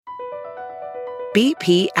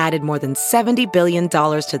BP added more than $70 billion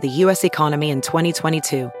to the U.S. economy in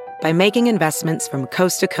 2022 by making investments from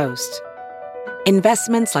coast to coast.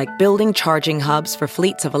 Investments like building charging hubs for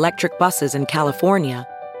fleets of electric buses in California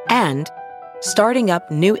and starting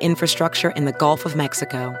up new infrastructure in the Gulf of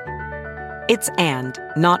Mexico. It's and,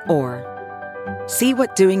 not or. See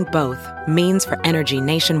what doing both means for energy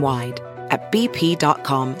nationwide at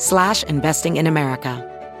bp.com/investing in America.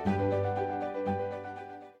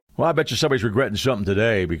 Well, I bet you somebody's regretting something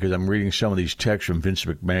today because I'm reading some of these texts from Vince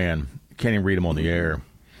McMahon. Can't even read them on the air.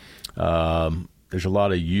 There's a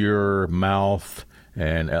lot of your mouth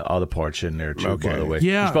and other parts in there, too, by the way.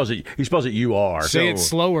 Yeah. He spells it you-are. Say it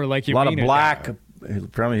slower like you mean it. A lot of black.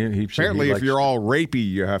 Apparently, if you're all rapey,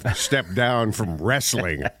 you have to step down from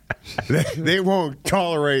wrestling. They won't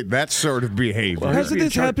tolerate that sort of behavior. Well, hasn't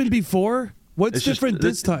this happened before? What's different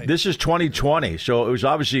this time? This is 2020, so it was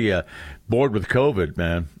obviously bored with COVID,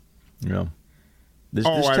 man. You know, this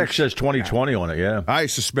text says 2020 on it. Yeah, I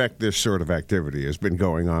suspect this sort of activity has been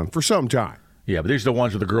going on for some time. Yeah, but these are the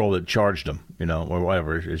ones with the girl that charged him, or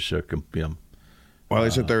whatever. Well,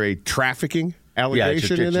 isn't there a trafficking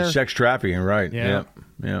allegation in there? It's sex trafficking, right? Yeah.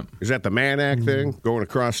 Is that the Mann Act thing, going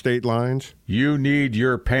across state lines? You need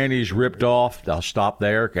your panties ripped off. I'll stop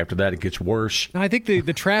there. After that, it gets worse. I think the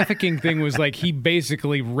trafficking thing was like he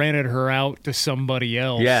basically rented her out to somebody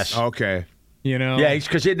else. Yes. Okay. Yeah,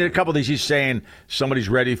 because in a couple of these, he's saying somebody's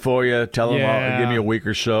ready for you. Tell him, give me a week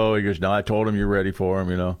or so. He goes, no, I told him you're ready for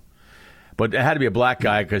him, But it had to be a black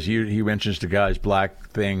guy because he mentions the guy's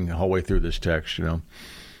black thing the whole way through this text,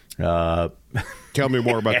 Tell me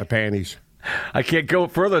more about the panties. I can't go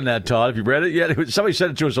further than that, Todd. Have you read it yet? Somebody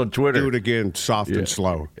sent it to us on Twitter. Do it again, soft and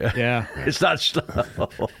slow. Yeah. It's not slow.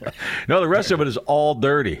 No, the rest of it is all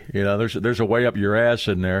dirty. There's a way up your ass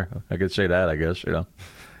in there. I could say that, I guess,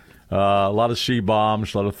 a lot of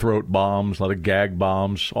C-bombs, a lot of throat bombs, a lot of gag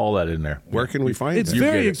bombs, all that in there. Where can we find it? It's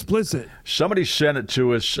very explicit. Somebody sent it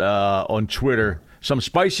to us on Twitter. Some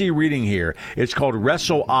spicy reading here. It's called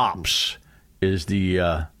Wrestle Ops. Is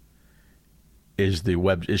the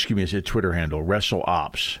Twitter handle, Wrestle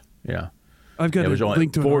Ops. Yeah. I've got it was a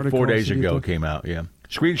link to an article. 4 days ago it came out, yeah.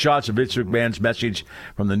 Screenshots of Vince McMahon's message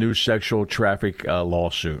from the new sexual traffic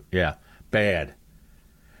lawsuit. Yeah, bad.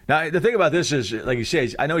 Now, the thing about this is, like you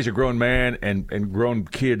say, I know he's a grown man, and grown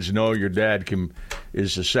kids know your dad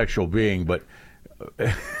is a sexual being, but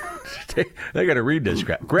they got to read this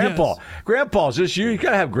crap. Grandpa, Yes. Grandpa, is this you? You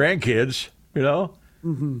got to have grandkids,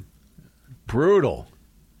 Mm-hmm. Brutal.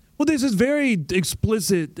 Well, this is very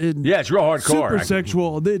explicit and it's real hardcore. super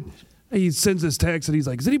sexual. Then he sends this text and he's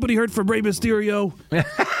like, "Has anybody heard from Rey Mysterio?"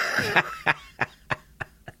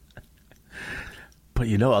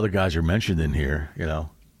 But other guys are mentioned in here.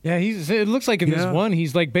 Yeah, it looks like in this one,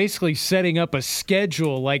 he's like basically setting up a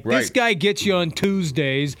schedule. Like, this guy gets you on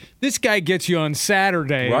Tuesdays, this guy gets you on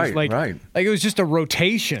Saturdays. Right. Like it was just a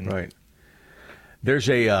rotation. Right. There's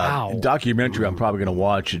a documentary I'm probably going to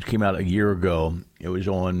watch. It came out a year ago. It was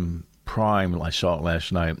on Prime. I saw it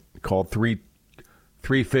last night. Called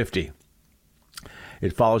 350.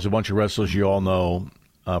 It follows a bunch of wrestlers you all know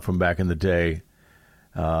from back in the day.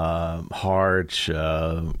 Hart.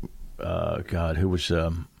 Who was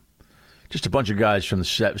just a bunch of guys from the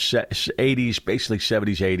 80s, basically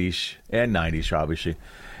 70s, 80s, and 90s, obviously.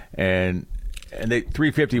 And they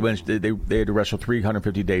 350 wins. They had to wrestle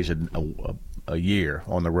 350 days a year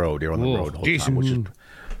on the road. They're on the road the whole time.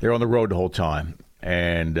 They're on the road the whole time.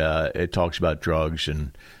 And it talks about drugs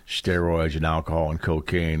and steroids and alcohol and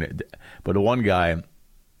cocaine. But the one guy,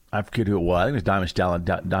 I forget who it was. I think it was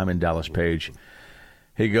Diamond Dallas Page.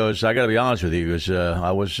 He goes, I got to be honest with you. He goes,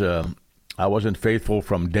 I wasn't faithful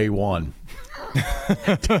from day one.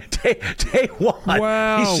 day one.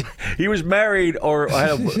 Wow. He was married,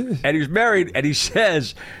 and he was married, and he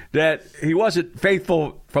says that he wasn't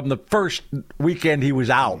faithful from the first weekend he was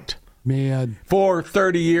out. Man. For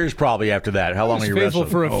 30 years probably after that. How long he faithful wrestled?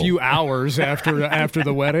 for a few hours after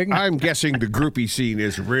the wedding. I'm guessing the groupie scene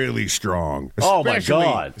is really strong. Oh, my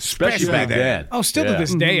God. Especially back then. Oh, still to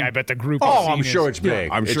this day, I bet the groupie Oh, scene I'm sure it's big.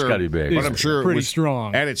 I'm sure. It's got to be big. But I'm sure pretty it was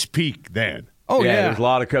strong. At its peak then. Oh, yeah. There's a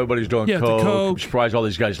lot of everybody's doing the coke. coke. I'm surprised all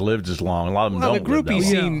these guys lived as long. A lot of them Well, don't the live that groupie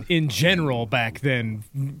long. scene in general back then,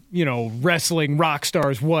 wrestling, rock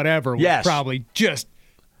stars, whatever, was probably just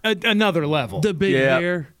another level. The big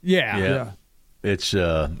hair. Yeah. It's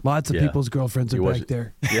lots of people's girlfriends are back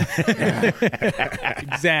there. Yeah.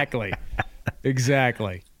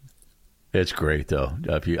 Exactly. It's great though.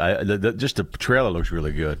 Just the trailer looks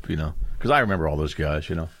really good, because I remember all those guys.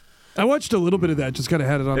 I watched a little bit of that. Just kind of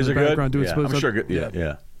had it on Is the it background. good? I'm sure good.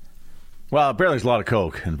 Yeah. Well, apparently there's a lot of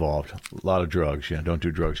coke involved, a lot of drugs. Yeah, don't do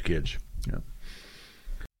drugs, kids. Yeah.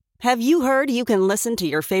 Have you heard you can listen to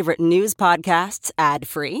your favorite news podcasts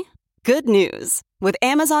ad-free? Good news. With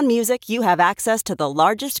Amazon Music, you have access to the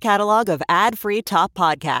largest catalog of ad-free top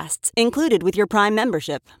podcasts included with your Prime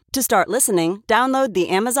membership. To start listening, download the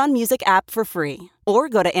Amazon Music app for free or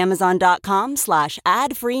go to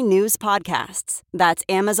amazon.com/ad-free news podcasts. That's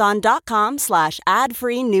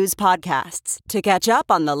amazon.com/ad-free news podcasts to catch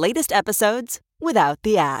up on the latest episodes without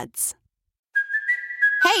the ads.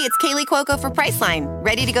 Hey, it's Kaylee Cuoco for Priceline.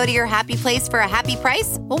 Ready to go to your happy place for a happy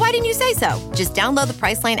price? Well, why didn't you say so? Just download the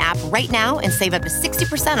Priceline app right now and save up to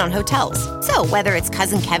 60% on hotels. So whether it's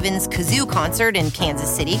Cousin Kevin's Kazoo Concert in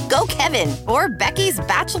Kansas City, go Kevin, or Becky's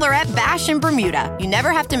Bachelorette Bash in Bermuda, you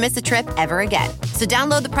never have to miss a trip ever again. So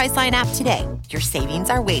download the Priceline app today. Your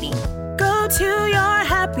savings are waiting. Go to your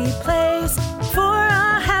happy place for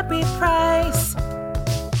a happy price.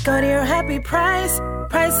 Go to your happy price,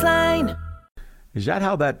 Priceline. Is that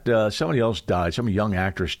how that somebody else died? Some young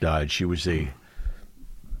actress died. She was anytime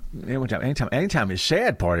the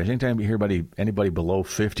sad part is anytime you hear anybody below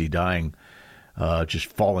 50 dying, just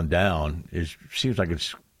falling down, seems like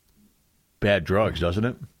it's bad drugs, doesn't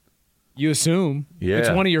it? You assume. Yeah. It's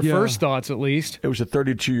one of your first thoughts, at least. It was a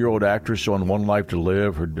 32-year-old actress on One Life to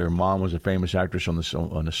Live. Her mom was a famous actress on the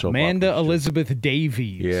soap Amanda Elizabeth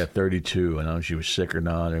Davies. Yeah, 32. I don't know if she was sick or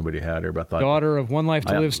not. Anybody had her, but I thought... Daughter of One Life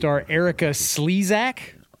to Live star Erica Slezak.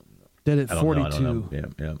 Dead at 42. I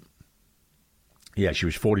don't know. Yeah, she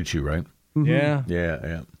was 42, right? Mm-hmm. Yeah.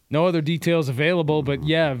 Yeah. No other details available, but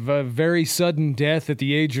a very sudden death at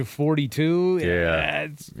the age of 42. Yeah.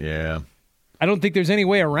 I don't think there's any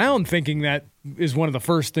way around thinking that is one of the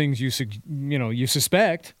first things you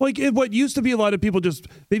suspect. Like what used to be a lot of people just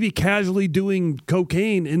maybe casually doing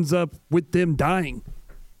cocaine ends up with them dying.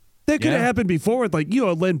 That could have happened before with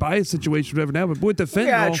a Len Bias situation, whatever. Now, but with the fentanyl,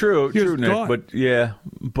 yeah, true, Nick. Gone.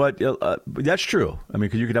 But that's true. I mean,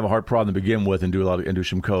 because you could have a heart problem to begin with and do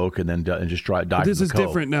some coke and then and just die. But this from is the coke.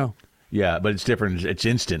 different now. Yeah, but it's different. It's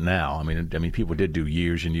instant now. I mean, people did do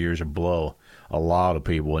years and years of blow. A lot of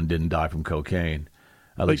people and didn't die from cocaine.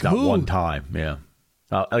 At least not one time. Yeah,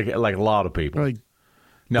 like a lot of people.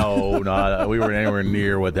 No, we weren't anywhere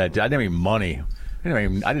near what that. I didn't have any money. I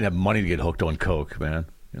didn't have money to get hooked on coke, man.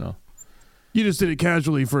 You just did it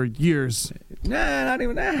casually for years. Nah, not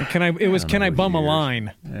even that. Can I bum a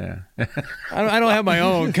line? Yeah. I don't have my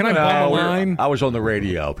own. Can I bum a line? I was on the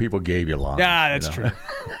radio. People gave you lines. Yeah, that's true.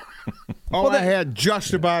 I had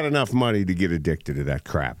just about enough money to get addicted to that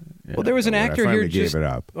crap. Well, there was an actor here gave it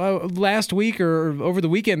up. Last week or over the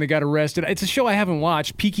weekend that got arrested. It's a show I haven't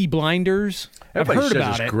watched, Peaky Blinders. Everybody I've heard says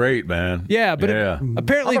about it's it. Great, man. Yeah, but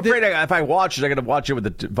apparently... I'm afraid if I watch it, I got to watch it with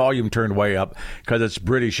the volume turned way up because it's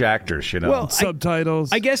British actors, Well,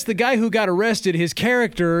 subtitles. I guess the guy who got arrested, his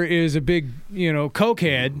character is a big,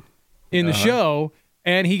 cokehead in the show,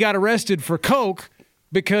 and he got arrested for coke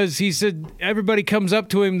because he said everybody comes up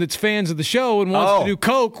to him that's fans of the show and wants to do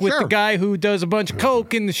coke with the guy who does a bunch of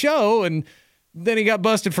coke in the show, and then he got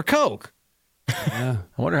busted for coke. Yeah.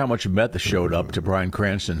 I wonder how much meth showed up to Bryan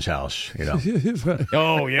Cranston's house,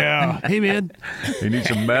 Oh, yeah. Hey, man. You need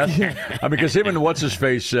some meth? I mean, because him and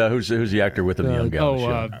what's-his-face, who's the actor with him, the young guy?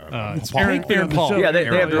 Aaron Paul. Yeah, they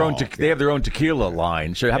have their own they have their own tequila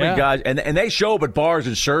line. So how many guys, and they show up at bars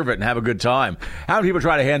and serve it and have a good time. How many people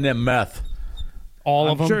try to hand them meth? All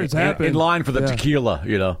of them. Sure it's happened. In line for the tequila,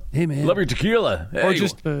 Hey, man. Love your tequila.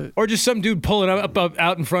 Hey. Or just some dude pulling up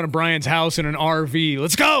out in front of Brian's house in an RV.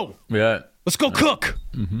 Let's go. Yeah. Let's go cook.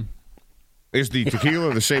 Mm-hmm. Is the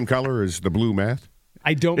tequila the same color as the blue meth?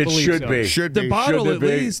 I don't believe so. Should the be. bottle Should at be.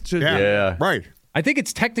 least. Should Yeah. Right. I think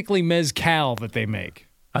it's technically mezcal that they make.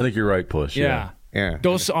 I think you're right, Puss. Yeah.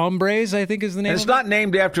 Dos Hombres, I think is the name. And it's not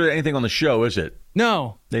named after anything on the show, is it?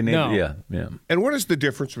 No. They named it, yeah. And what is the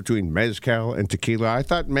difference between mezcal and tequila? I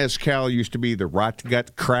thought mezcal used to be the rot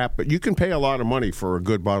gut crap, but you can pay a lot of money for a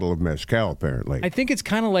good bottle of mezcal, apparently. I think it's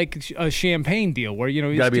kind of like a champagne deal where,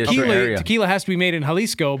 tequila has to be made in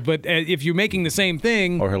Jalisco, but if you're making the same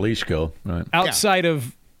thing... Or Jalisco, right. Outside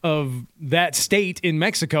of that state in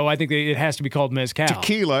Mexico, I think it has to be called mezcal.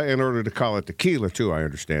 Tequila, in order to call it tequila, too, I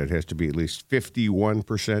understand, it has to be at least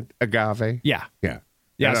 51% agave. Yeah. Yeah.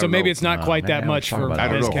 Yeah, so maybe it's not quite that much for I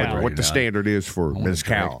don't mezcal. know what the standard is for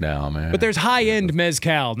mezcal now, man. But there's high-end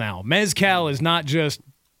mezcal now. Mezcal is not just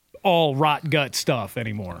all rot gut stuff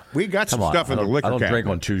anymore. We got some stuff in the liquor cabinet. I don't drink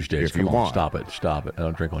on Tuesdays. If you want. Stop it. I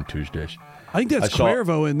don't drink on Tuesdays. I think that's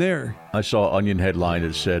Cuervo in there. I saw an Onion headline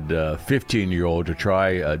that said 15-year-old to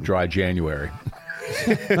try dry January.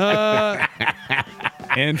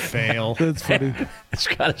 And fail. That's funny. It's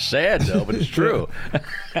kind of sad, though, but it's true.